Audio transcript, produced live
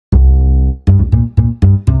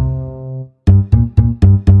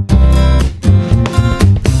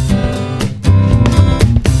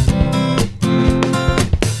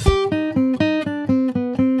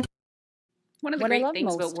the What I great love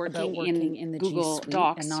things most about working in the Google GSuite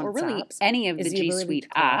Docs, and or really apps any of the is the ability GSuite to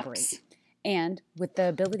collaborate. apps. And with the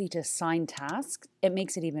ability to assign tasks, it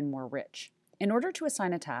makes it even more rich. In order to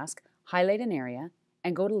assign a task, highlight an area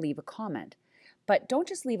and go to leave a comment. But don't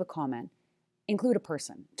just leave a comment, include a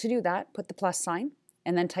person. To do that, put the plus sign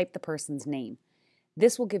and then type the person's name.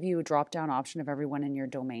 This will give you a drop-down option of everyone in your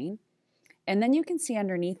domain. And then you can see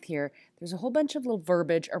underneath here, there's a whole bunch of little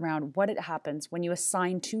verbiage around what it happens when you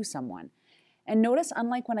assign to someone. And notice,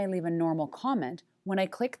 unlike when I leave a normal comment, when I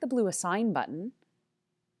click the blue assign button,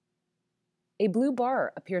 a blue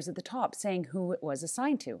bar appears at the top saying who it was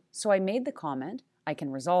assigned to. So I made the comment, I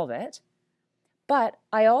can resolve it, but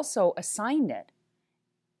I also assigned it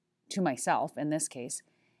to myself in this case.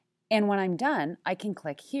 And when I'm done, I can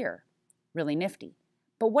click here. Really nifty.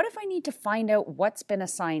 But what if I need to find out what's been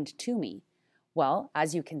assigned to me? Well,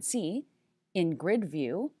 as you can see, in grid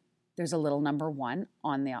view, there's a little number 1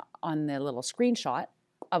 on the little screenshot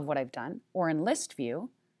of what I've done. Or in list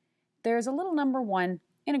view, there's a little number 1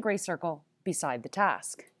 in a gray circle beside the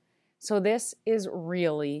task. So this is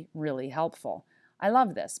really, really helpful. I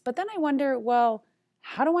love this. But then I wonder, well,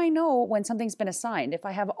 how do I know when something's been assigned? If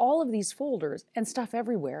I have all of these folders and stuff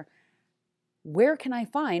everywhere, where can I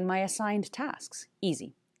find my assigned tasks?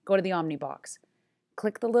 Easy. Go to the Omni box.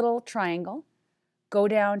 Click the little triangle, go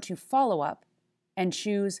down to Follow Up, and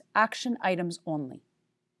choose Action Items Only.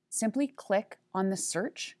 Simply click on the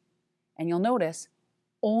search, and you'll notice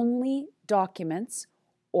only documents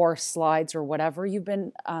or slides or whatever you've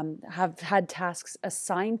been have had tasks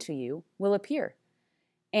assigned to you will appear.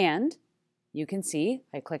 And you can see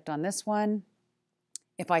I clicked on this one.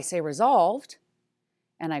 If I say resolved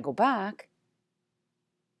and I go back,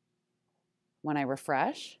 when I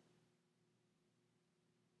refresh,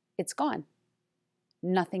 it's gone.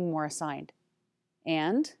 Nothing more assigned.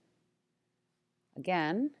 And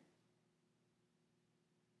again,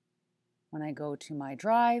 when I go to my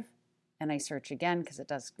drive and I search again, because it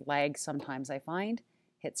does lag sometimes I find,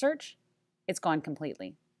 hit search, it's gone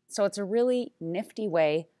completely. So it's a really nifty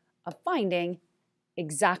way of finding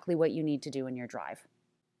exactly what you need to do in your drive.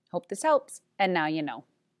 Hope this helps, and now you know.